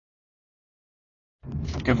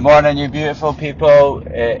Good morning, you beautiful people.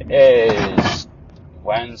 It is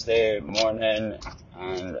Wednesday morning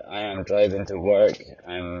and I am driving to work.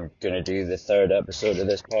 I'm going to do the third episode of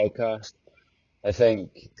this podcast. I think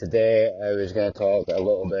today I was going to talk a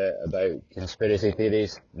little bit about conspiracy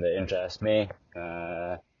theories that interest me.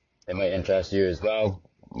 They might interest you as well.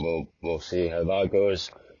 We'll see how that goes.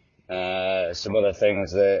 Some other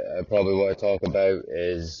things that I probably want to talk about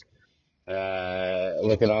is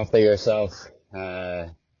looking after yourself,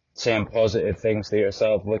 saying positive things to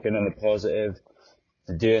yourself, looking in the positive,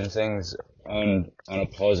 doing things on a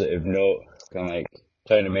positive note, kind of like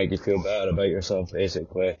trying to make you feel better about yourself,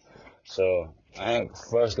 basically. So I think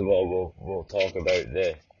first of all we'll talk about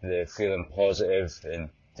the feeling positive and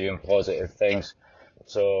doing positive things.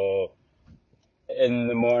 So in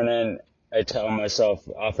the morning, I tell myself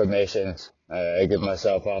affirmations. I give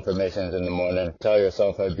myself affirmations in the morning. Tell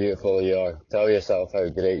yourself how beautiful you are. Tell yourself how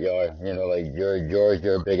great you are. You know, like you're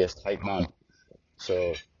your biggest hype man.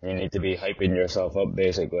 So you need to be hyping yourself up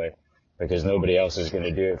basically, because nobody else is going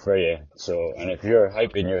to do it for you. So, and if you're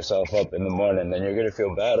hyping yourself up in the morning, then you're going to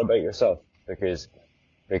feel bad about yourself because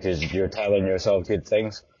you're telling yourself good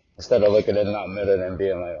things instead of looking in that mirror and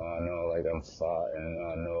being like, oh no, like I'm fat and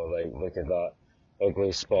oh no, like look at that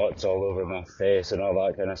ugly spots all over my face and all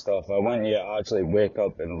that kind of stuff. I want you to actually wake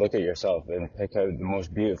up and look at yourself and pick out the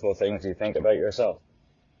most beautiful things you think about yourself.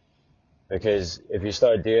 Because if you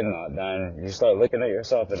start doing that, then you start looking at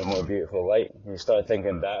yourself in a more beautiful light. You start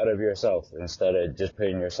thinking better of yourself instead of just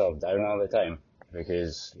putting yourself down all the time.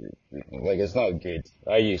 Because, like, it's not good.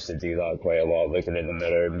 I used to do that quite a lot, looking in the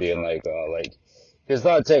mirror and being like, oh, like, because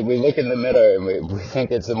that's it. We look in the mirror and we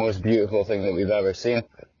think it's the most beautiful thing that we've ever seen.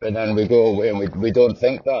 But then we go away and we don't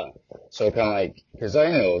think that. So kind of like, because I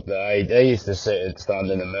know that I used to sit and stand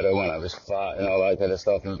in the mirror when I was fat and all that kind of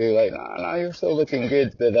stuff and be like, nah, you're still looking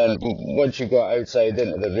good. But then once you got outside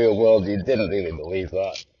into the real world, you didn't really believe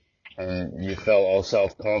that. And you felt all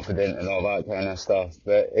self-confident and all that kind of stuff.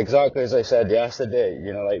 But exactly as I said yesterday,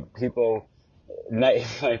 you know, like people,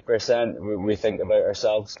 95% we think about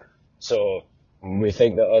ourselves. So we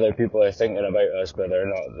think that other people are thinking about us, but they're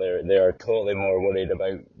not. They are totally more worried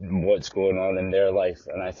about what's going on in their life.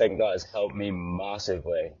 And I think that has helped me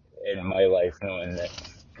massively in my life, knowing that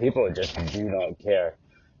people just do not care.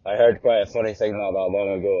 I heard quite a funny thing not that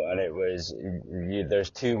long ago, and it was there's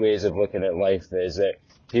two ways of looking at life. Is that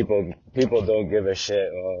people don't give a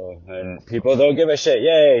shit, and people don't give a shit,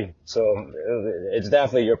 yay! So it's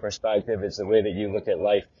definitely your perspective. It's the way that you look at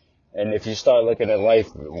life. And if you start looking at life,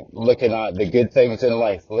 looking at the good things in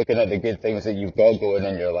life, looking at the good things that you've got going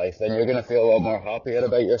in your life, then you're going to feel a lot more happier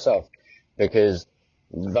about yourself. Because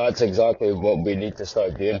that's exactly what we need to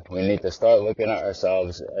start doing. We need to start looking at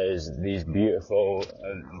ourselves as these beautiful,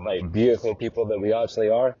 like beautiful people that we actually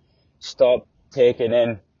are. Stop taking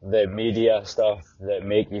in the media stuff that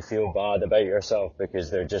make you feel bad about yourself because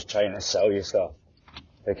they're just trying to sell you stuff.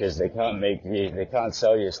 Because they can't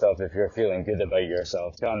sell you stuff if you're feeling good about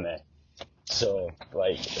yourself, can they? So,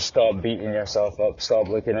 like, stop beating yourself up, stop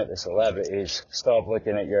looking at the celebrities, stop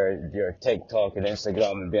looking at your TikTok and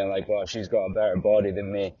Instagram and being like, wow, she's got a better body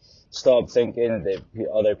than me. Stop thinking that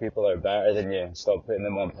other people are better than you. Stop putting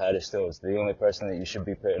them on pedestals. The only person that you should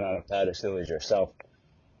be putting on a pedestal is yourself.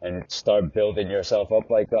 And start building yourself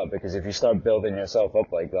up like that, because if you start building yourself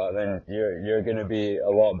up like that, then you're gonna be a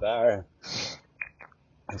lot better.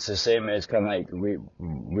 It's the same as kind of like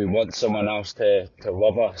we want someone else to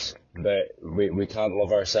love us, but we can't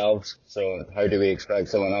love ourselves. So how do we expect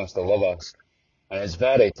someone else to love us? And it's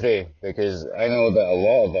very true, because I know that a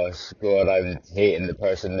lot of us go around hating the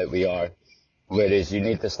person that we are, whereas you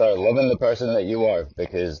need to start loving the person that you are,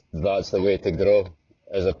 because that's the way to grow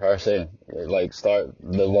as a person. Like, start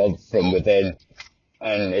the love from within.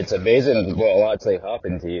 And it's amazing what will actually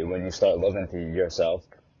happen to you when you start loving to yourself.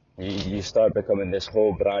 You start becoming this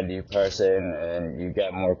whole brand new person, and you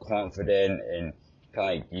get more confident, and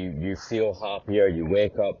kind of like you feel happier, you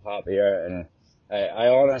wake up happier, and I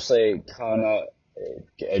honestly cannot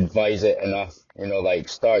advise it enough. You know, like,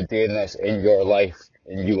 start doing this in your life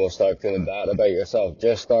and you will start feeling better about yourself.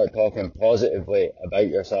 Just start talking positively about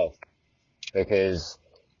yourself, because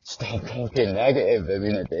stop talking negative. I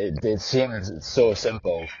mean, it seems so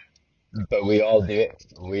simple, but we all do it.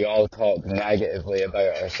 We all talk negatively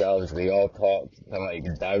about ourselves. We all talk kind of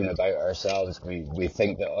like down about ourselves. We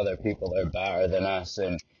think that other people are better than us,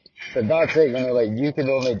 and but that's it. You know, like, you can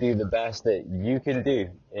only do the best that you can do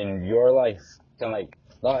in your life. Kind of like,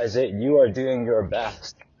 that is it. You are doing your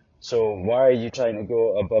best. So why are you trying to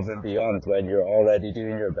go above and beyond when you're already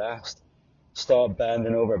doing your best? Stop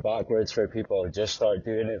bending over backwards for people. Just start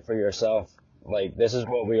doing it for yourself. Like, this is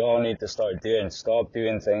what we all need to start doing. Stop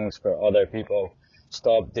doing things for other people.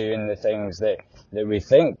 Stop doing the things that we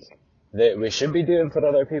think that we should be doing for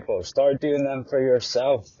other people. Start doing them for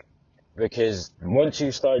yourself. Because once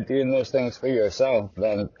you start doing those things for yourself,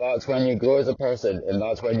 then that's when you grow as a person, and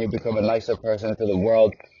that's when you become a nicer person to the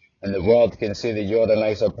world, and the world can see that you're a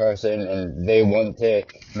nicer person, and they want to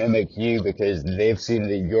mimic you because they've seen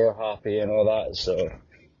that you're happy and all that. So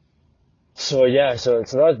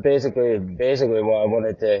that's basically what I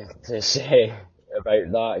wanted to say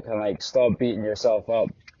about that. Kind of like, stop beating yourself up,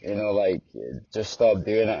 like, just stop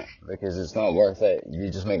doing it, because it's not worth it. You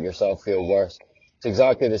just make yourself feel worse. It's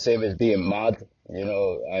exactly the same as being mad.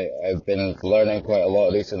 I've been learning quite a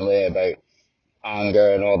lot recently about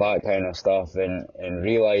anger and all that kind of stuff, and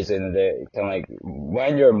realizing that kind of like,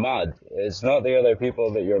 when you're mad, it's not the other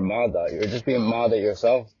people that you're mad at. You're just being mad at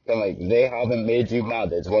yourself. Kind of like, they haven't made you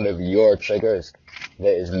mad. It's one of your triggers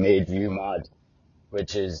that has made you mad,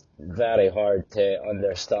 which is very hard to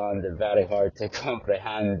understand and very hard to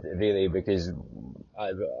comprehend, really, because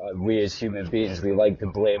we as human beings, we like to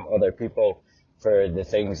blame other people for the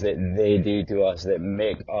things that they do to us that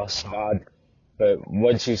make us mad. But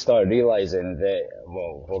once you start realizing that,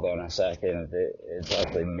 well, hold on a second, that it's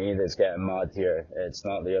actually me that's getting mad here. It's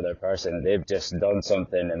not the other person. They've just done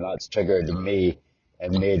something, and that's triggered me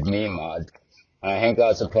and made me mad. And I think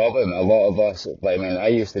that's a problem. A lot of us, I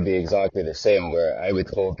used to be exactly the same, where I would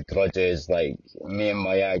hold grudges. Like, me and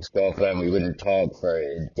my ex-girlfriend, we wouldn't talk for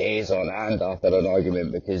days on end after an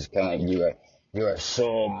argument, because kind of like, you are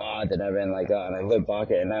so mad and everything like that. And I look back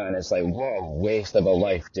at it now, and it's like, what a waste of a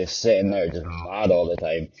life, just sitting there just mad all the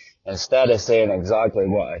time, instead of saying exactly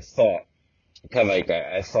what I thought. Kind of like,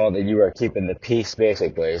 I thought that you were keeping the peace,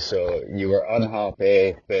 basically. So you were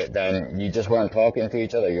unhappy, but then you just weren't talking to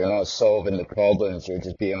each other. You're not solving the problems. You're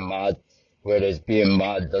just being mad. Whereas being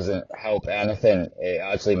mad doesn't help anything. It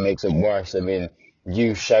actually makes it worse.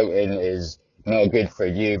 You shouting is not good for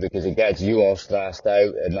you, because it gets you all stressed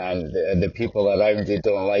out, and then the people around you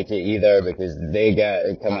don't like it either, because they get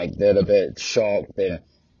kind of like, they're a bit shocked, and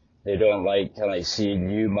they don't like kind of like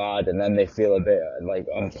seeing you mad, and then they feel a bit like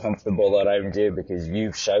uncomfortable around you because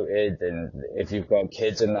you've shouted. And if you've got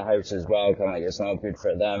kids in the house as well, kind of like, it's not good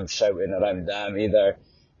for them shouting around them either.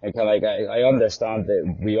 And kind of like, I understand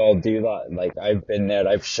that we all do that. Like, I've been there,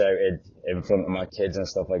 I've shouted in front of my kids and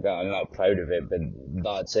stuff like that. I'm not proud of it, but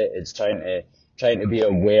that's it. It's trying to be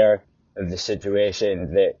aware of the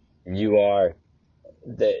situation that you are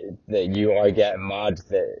getting mad,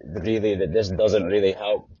 that this doesn't really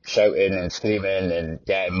help. Shouting and screaming and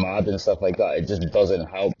getting mad and stuff like that, it just doesn't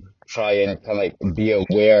help. Try and kind of like be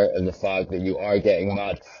aware of the fact that you are getting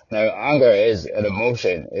mad. Now, anger is an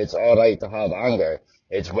emotion. It's alright to have anger.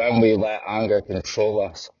 It's when we let anger control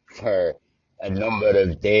us for a number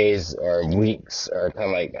of days or weeks or kind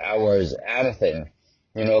of like hours, anything.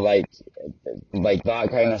 Like that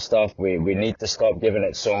kind of stuff, we need to stop giving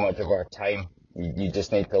it so much of our time. You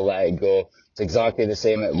just need to let it go. It's exactly the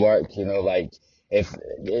same at work, like,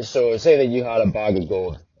 say that you had a bag of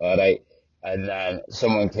gold, alright, and then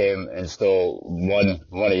someone came and stole one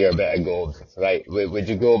of your bit of gold, right? Would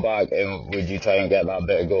you go back and would you try and get that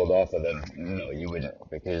bit of gold off of them? No, you wouldn't,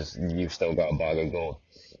 because you've still got a bag of gold.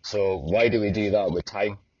 So why do we do that with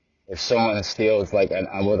time? If someone steals like an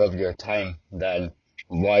hour of your time, then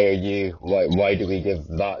why do we give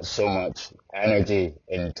that so much energy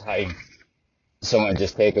and time? Someone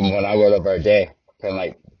just taking 1 hour of our day, kind of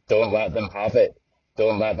like, don't let them have it.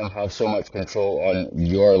 Don't let them have so much control on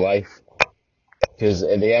your life. Because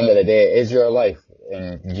at the end of the day, it is your life,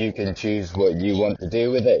 and you can choose what you want to do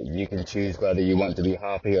with it. You can choose whether you want to be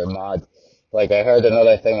happy or mad. Like, I heard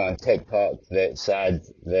another thing on TikTok that said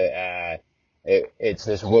that it's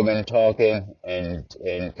this woman talking, and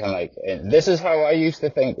kind of like, and this is how I used to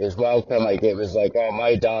think as well. Kind of like, it was like, oh,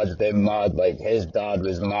 my dad's been mad, like his dad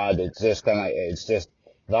was mad. It's just kind of like,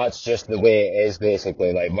 that's just the way it is,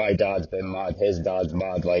 basically. Like, my dad's been mad, his dad's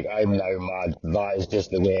mad, like, I'm now mad. That is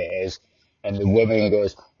just the way it is. And the woman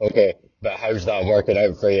goes, okay, but how's that working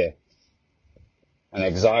out for you? And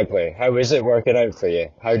exactly, how is it working out for you?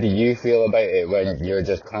 How do you feel about it when you're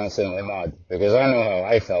just constantly mad? Because I know how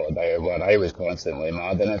I felt about it when I was constantly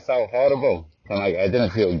mad, and it felt horrible. And like, I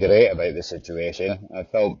didn't feel great about the situation. I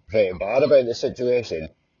felt pretty bad about the situation.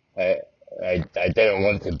 I didn't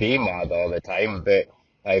want to be mad all the time, but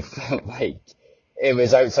I felt like it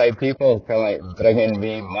was outside people kind of like bringing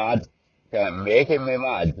me mad, kind of making me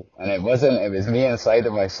mad. And it was me inside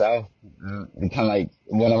of myself, kind of like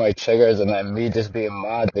one of my triggers, and then me just being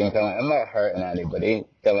mad and kind of like, I'm not hurting anybody.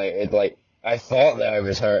 Kind of like, it's like, I thought that I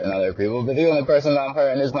was hurting other people, but the only person that I'm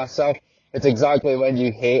hurting is myself. It's exactly when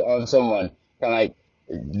you hate on someone kind of like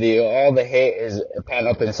all the hate is pent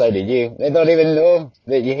up inside of you. They don't even know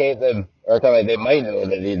that you hate them, or kind of like they might know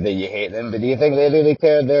that you hate them, but do you think they really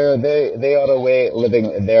care? They are away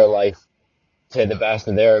living their life to the best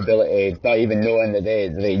of their ability, not even knowing that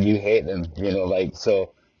you hate them, like,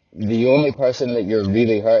 so the only person that you're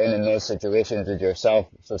really hurting in those situations is yourself.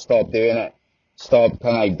 So stop doing it. Stop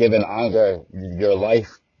kind of like giving anger your life.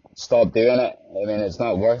 Stop doing it. I mean, it's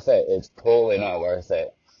not worth it. It's totally not worth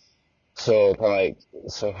it. So kind of like,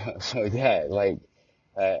 so yeah, like,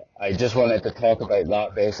 I just wanted to talk about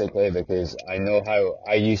that basically because I know how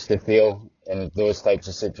I used to feel in those types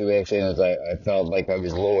of situations. I felt like I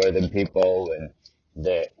was lower than people and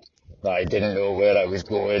that I didn't know where I was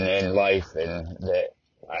going in life and that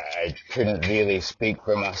I couldn't really speak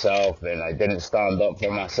for myself and I didn't stand up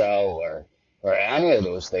for myself or any of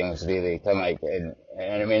those things really. Kind of like, and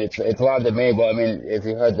I mean, it's landed me, but I mean, if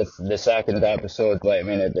you heard the second episode, like, I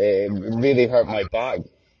mean, it really hurt my back,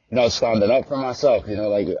 not standing up for myself,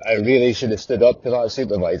 like, I really should have stood up to that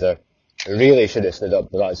supervisor. I really should have stood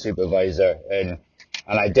up to that supervisor, and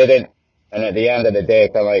I didn't. And at the end of the day,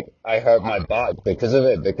 kind of like, I hurt my back because of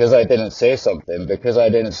it, because I didn't say something, because I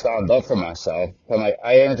didn't stand up for myself. Kind of like,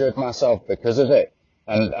 I injured myself because of it.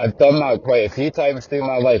 And I've done that quite a few times through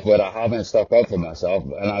my life where I haven't stuck up for myself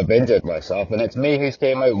and I've injured myself, and it's me who's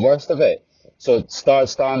came out worst of it. So start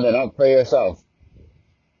standing up for yourself.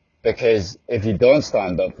 Because if you don't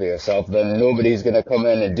stand up for yourself, then nobody's going to come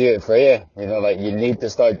in and do it for you. Like, you need to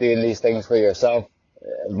start doing these things for yourself.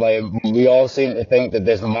 Like, we all seem to think that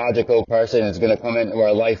this magical person is going to come into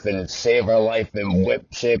our life and save our life and whip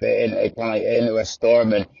shape it into kind of like into a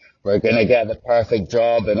storm, and we're going to get the perfect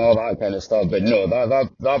job and all that kind of stuff. But no,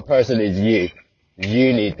 that person is you.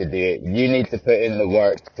 You need to do it. You need to put in the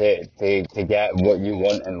work to get what you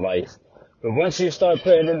want in life. But once you start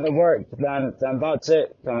putting in the work, then that's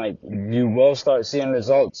it. Kind of like, you will start seeing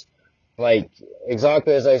results. Like,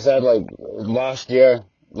 exactly as I said, like, last year,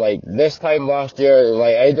 like, this time last year,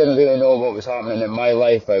 like, I didn't really know what was happening in my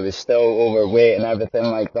life. I was still overweight and everything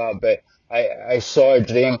like that, but I saw a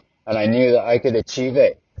dream and I knew that I could achieve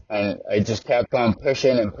it. And I just kept on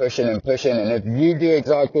pushing and pushing and pushing. And if you do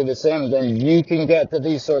exactly the same, then you can get to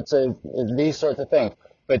these sorts of things.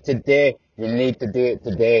 But today, you need to do it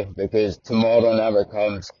today because tomorrow never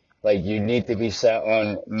comes. Like, you need to be set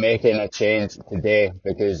on making a change today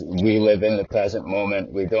because we live in the present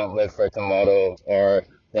moment. We don't live for tomorrow or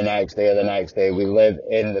the next day or the next day. We live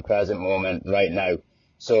in the present moment right now.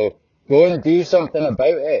 So go and do something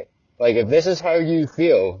about it. Like, if this is how you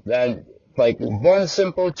feel, then like, one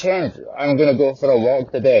simple change. I'm going to go for a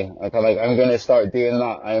walk today. I'm going to start doing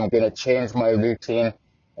that. I'm going to change my routine.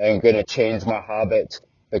 I'm going to change my habits.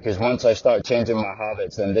 Because once I start changing my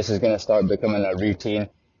habits, then this is going to start becoming a routine,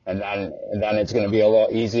 and then it's going to be a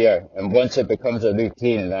lot easier. And once it becomes a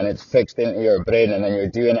routine, then it's fixed into your brain, and then you're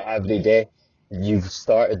doing it every day. You've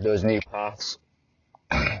started those new paths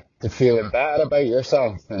to feeling better about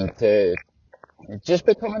yourself and to just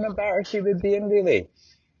becoming a better human being, really.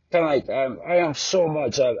 Kind of like, I am so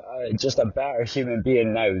much just a better human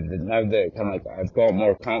being now that kind of like I've got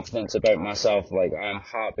more confidence about myself. Like, I'm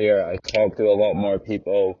happier. I talk to a lot more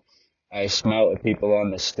people. I smile at people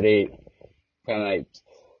on the street. Kind of like,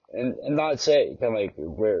 and that's it. Kind of like,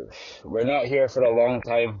 we're not here for a long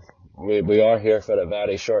time. We are here for a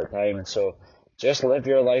very short time. So just live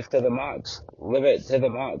your life to the max. Live it to the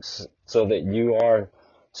max so that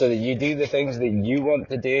you do the things that you want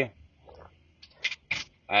to do.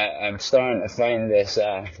 I'm starting to find this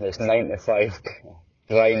 9 to 5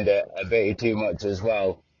 grind a bit too much as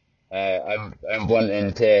well. I'm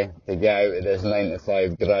wanting to get out of this 9 to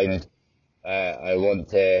 5 grind. I want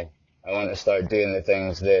to start doing the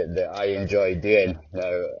things that I enjoy doing.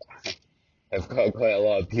 Now, I've got quite a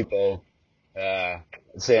lot of people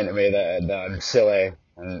saying to me that I'm silly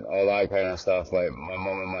and all that kind of stuff, like my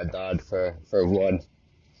mum and my dad for one.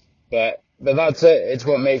 But that's it. It's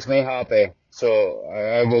what makes me happy. So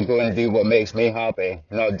I will go and do what makes me happy,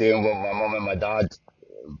 not doing what my mum and my dad,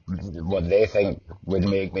 what they think would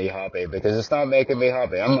make me happy, because it's not making me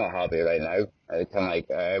happy. I'm not happy right now.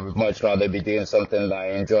 I would much rather be doing something that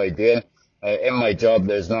I enjoy doing. In my job,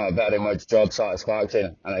 there's not very much job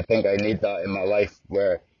satisfaction, and I think I need that in my life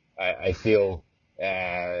where I feel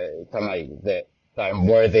kind of like that I'm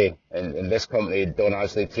worthy, and this company don't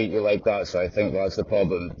actually treat you like that. So I think that's the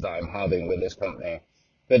problem that I'm having with this company.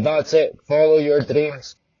 But that's it. Follow your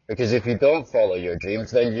dreams. Because if you don't follow your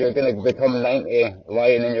dreams, then you're going to become 90,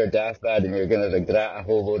 lying in your deathbed, and you're going to regret a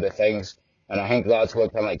whole load of things. And I think that's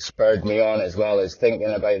what kind of like spurred me on as well, is thinking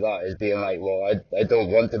about that, is being like, well, I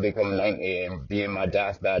don't want to become 90 and be in my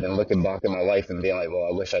deathbed and looking back at my life and being like, well,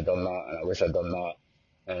 I wish I'd done that and I wish I'd done that.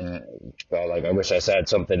 And, well, like, I wish I said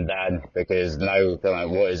something then, because now, kind of like,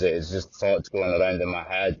 what is it? It's just thoughts going around in my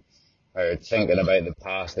head, or thinking about the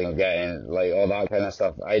past and getting, like, all that kind of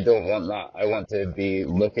stuff. I don't want that. I want to be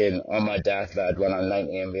looking on my deathbed when I'm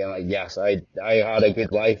 90 and being like, yes, I had a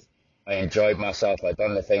good life. I enjoyed myself. I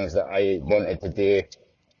done the things that I wanted to do.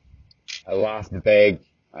 I laughed big.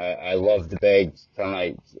 I loved big. Kind of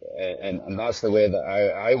like, and that's the way that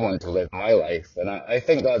I want to live my life. And I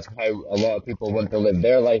think that's how a lot of people want to live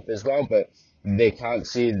their life as well, but they can't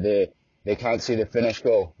see the finish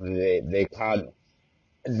goal. They can't,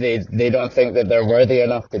 they don't think that they're worthy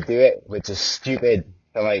enough to do it, which is stupid.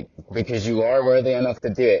 Like, because you are worthy enough to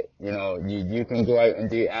do it. You know, you can go out and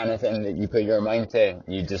do anything that you put your mind to.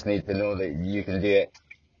 You just need to know that you can do it.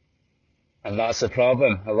 And that's the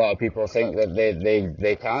problem. A lot of people think that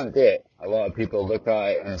they can't do it. A lot of people look at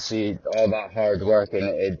it and see all that hard work and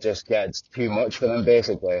it just gets too much for them,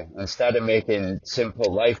 basically. Instead of making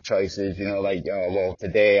simple life choices, you know, like, oh, well,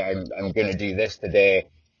 today I'm gonna do this today,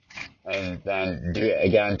 and then do it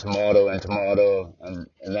again tomorrow and tomorrow, and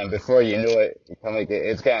then before you know it,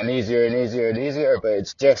 it's getting easier and easier and easier, but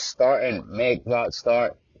it's just starting. Make that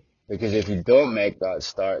start, because if you don't make that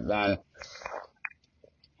start, then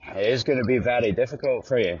it is going to be very difficult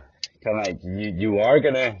for you. Kind of like,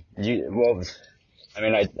 well, I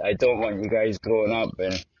mean, I don't want you guys growing up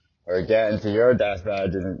or getting to your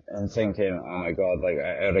deathbed and thinking, oh my God, like,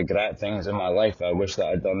 I regret things in my life. I wish that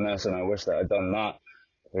I'd done this and I wish that I'd done that.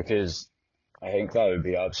 Because I think that would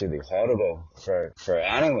be absolutely horrible for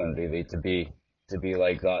anyone, really, to be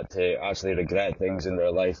like that, to actually regret things in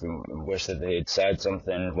their life and wish that they had said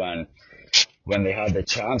something when they had the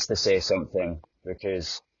chance to say something.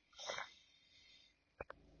 Because,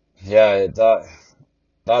 yeah, it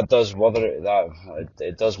does worry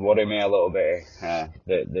me a little bit,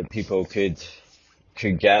 that people could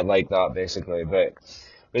get like that, basically. But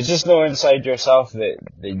just know inside yourself that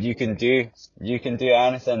you can do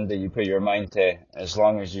anything that you put your mind to. As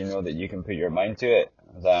long as you know that you can put your mind to it,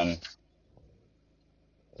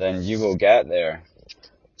 then you will get there.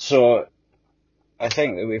 So I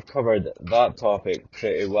think that we've covered that topic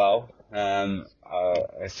pretty well. I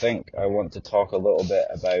think I want to talk a little bit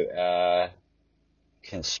about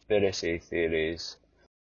conspiracy theories.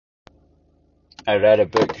 I read a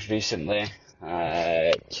book recently,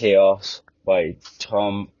 Chaos, by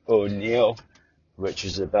Tom O'Neill, which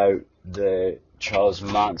is about the Charles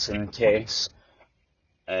Manson case,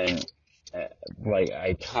 and like,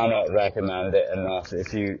 I cannot recommend it enough.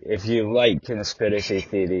 If you like conspiracy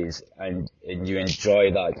theories and you enjoy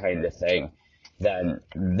that kind of thing, then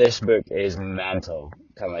this book is mental.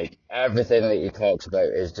 Kind of like, everything that he talks about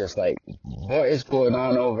is just like, what is going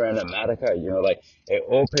on over in America? You know, like, it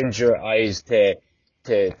opens your eyes to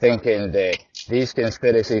thinking that these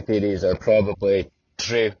conspiracy theories are probably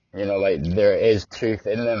true. You know, like, there is truth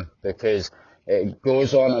in them, because it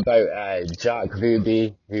goes on about Jack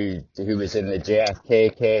Ruby, who was in the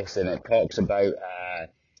JFK case, and it talks about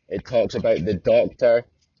the doctor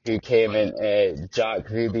who came in Jack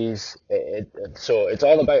Ruby's. So it's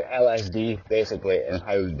all about LSD, basically, and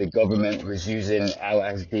how the government was using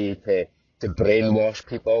LSD to brainwash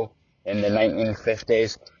people in the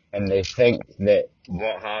 1950s. And they think that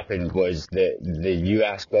what happened was that the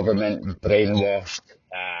US government brainwashed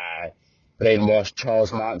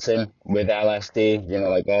Charles Manson with LSD, you know,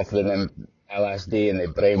 like, offering him LSD, and they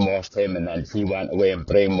brainwashed him, and then he went away and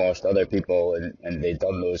brainwashed other people, and they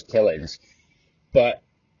done those killings. But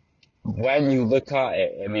when you look at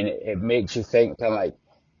it, I mean, it makes you think, kind of like,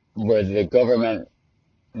 were the government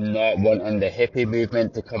not wanting the hippie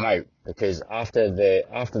movement to come out? Because after the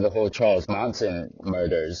whole Charles Manson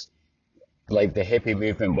murders, like, the hippie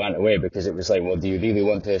movement went away, because it was like, well, do you really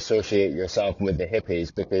want to associate yourself with the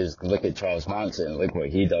hippies? Because look at Charles Manson, look what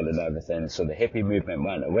he done and everything. So the hippie movement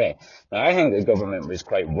went away. Now, I think the government was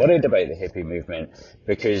quite worried about the hippie movement,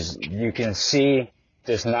 because you can see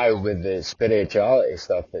just now with the spirituality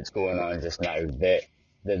stuff that's going on just now, that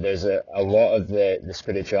there's a lot of the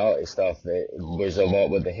spirituality stuff that was a lot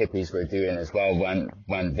what the hippies were doing as well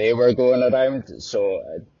when they were going around. So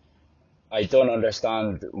I don't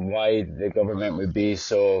understand why the government would be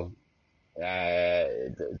so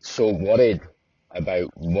worried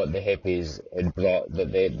about what the hippies had brought,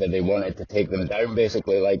 that they wanted to take them down,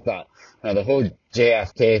 basically, like that. Now, the whole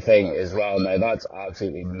JFK thing as well, now, that's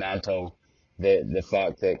absolutely mental. The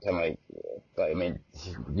fact that, kind of like, I mean,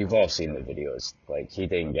 you've all seen the videos. Like, he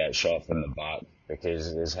didn't get shot from the back,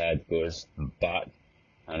 because his head goes back,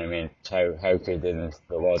 And I mean, how could in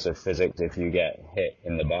the laws of physics, if you get hit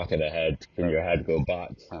in the back of the head, can your head go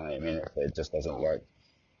back? I mean, it just doesn't work.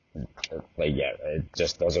 Like, yeah, it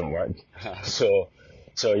just doesn't work. So,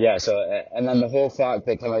 and then the whole fact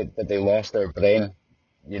that kind of like, that they lost their brain,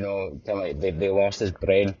 you know, kind of like they lost his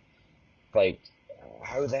brain. Like,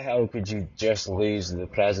 how the hell could you just lose the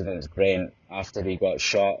president's brain after he got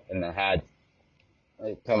shot in the head?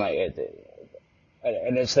 Kind of like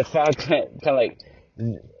and it's the fact that kind of like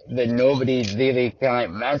that nobody really kind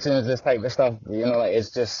of like mentions this type of stuff. You know, like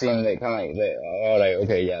it's just seemed that kind of like that. All right,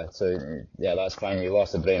 okay, yeah, so yeah, that's fine. You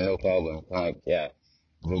lost the brain, no problem. Kind of like yeah,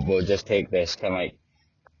 we'll just take this kind of like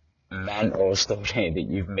mental story that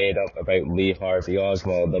you've made up about Lee Harvey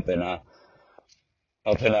Oswald up in a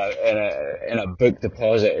book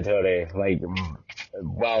depository, like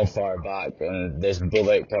well far back, and this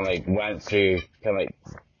bullet kind of like went through kind of like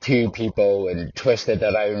two people and twisted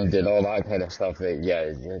around and all that kind of stuff. That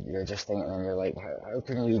yeah, you're just thinking, and you're like, how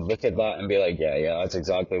can you look at that and be like, yeah, that's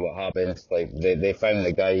exactly what happened. Like they found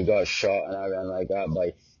the guy who got shot and everything like that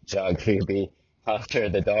by Jack Ruby after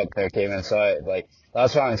the doctor came and saw it. Like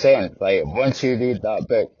that's what I'm saying. Like once you read that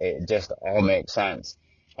book, it just all makes sense.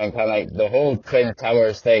 And kind of like the whole Twin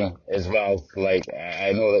Towers thing as well. Like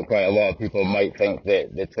I know that quite a lot of people might think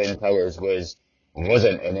that the Twin Towers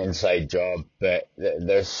wasn't an inside job, but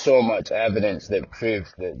there's so much evidence that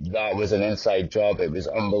proves that was an inside job. It was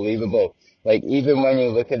unbelievable. Like even when you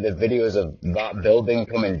look at the videos of that building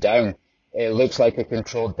coming down, it looks like a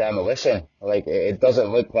controlled demolition. Like it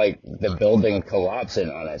doesn't look like the building collapsing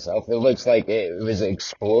on itself. It looks like it was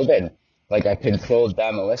exploding, like a controlled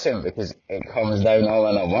demolition, because it comes down all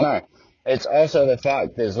in a winner. It's also the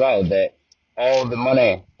fact as well that all the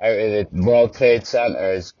money out of the World Trade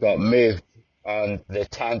Centers got moved on the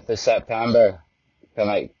 10th of September. Kind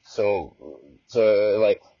of like, so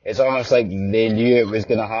like, it's almost like they knew it was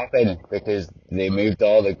going to happen because they moved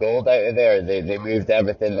all the gold out of there. They moved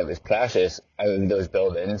everything that was precious out of those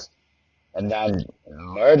buildings and then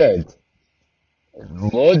murdered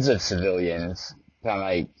loads of civilians. Kind of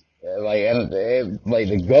like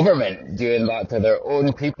the government doing that to their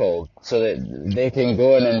own people so that they can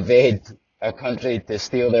go and invade a country to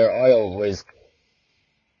steal their oil was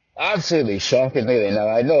absolutely shocking, really. Now,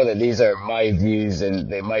 I know that these are my views and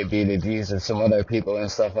they might be the views of some other people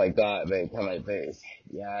and stuff like that, but kind of like,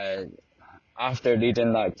 yeah, after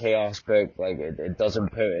reading that Chaos book, like, it doesn't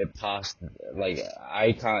put it past, like,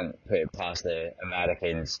 I can't put it past the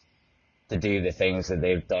Americans to do the things that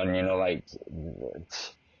they've done, you know, like,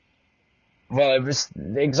 well, it was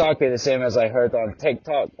exactly the same as I heard on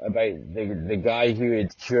TikTok about the guy who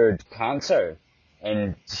had cured cancer.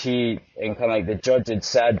 And kind of like the judge had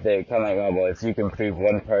said that kind of like, oh, well, if you can prove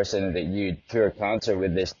one person that you cure cancer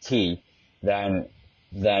with this tea, then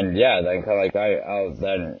yeah, then kind of like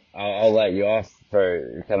I'll let you off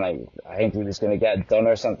for kind of like, I think he was going to get done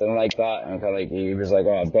or something like that. And kind of like, he was like,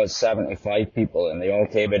 oh, I've got 75 people and they all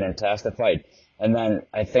came in and testified. And then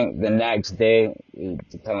I think the next day, he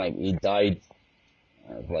died,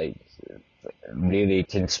 like, really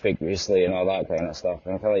conspicuously and all that kind of stuff.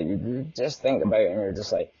 And kind of like, you just think about it and you're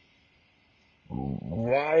just like,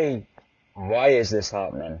 why is this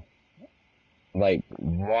happening? Like,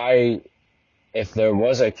 why, if there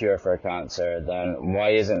was a cure for cancer, then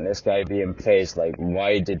why isn't this guy being praised? Like,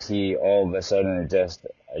 why did he all of a sudden just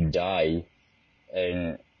die?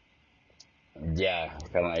 And yeah,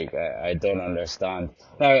 kind of like, I don't understand.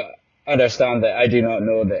 Now, understand that I do not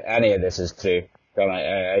know that any of this is true.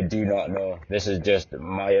 I do not know. This is just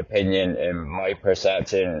my opinion and my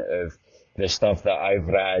perception of the stuff that I've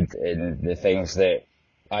read and the things that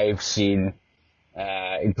I've seen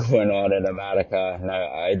going on in America.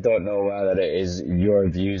 Now, I don't know whether it is your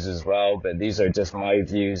views as well, but these are just my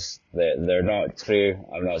views. They're not true.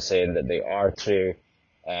 I'm not saying that they are true.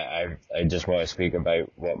 I just want to speak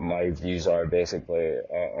about what my views are basically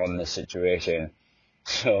on the situation.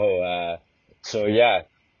 So yeah.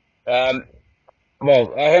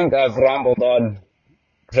 Well, I think I've rambled on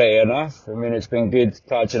pretty enough. I mean, it's been good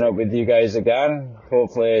catching up with you guys again.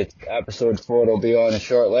 Hopefully episode 4 will be on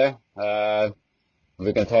shortly.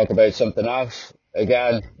 We can talk about something else.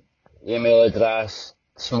 Again, email address,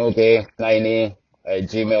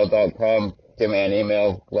 smokey90@gmail.com. Give me an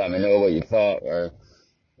email, let me know what you thought, or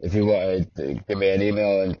if you want to give me an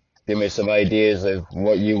email and give me some ideas of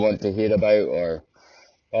what you want to hear about, or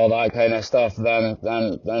all that kind of stuff, then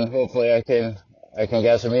hopefully I can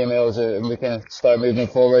get some emails and we can start moving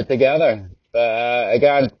forward together. But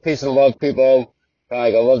again, peace and love, people. I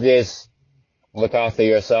love yous. Look after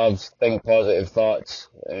yourselves. Think positive thoughts,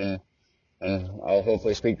 and I'll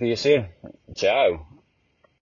hopefully speak to you soon. Ciao.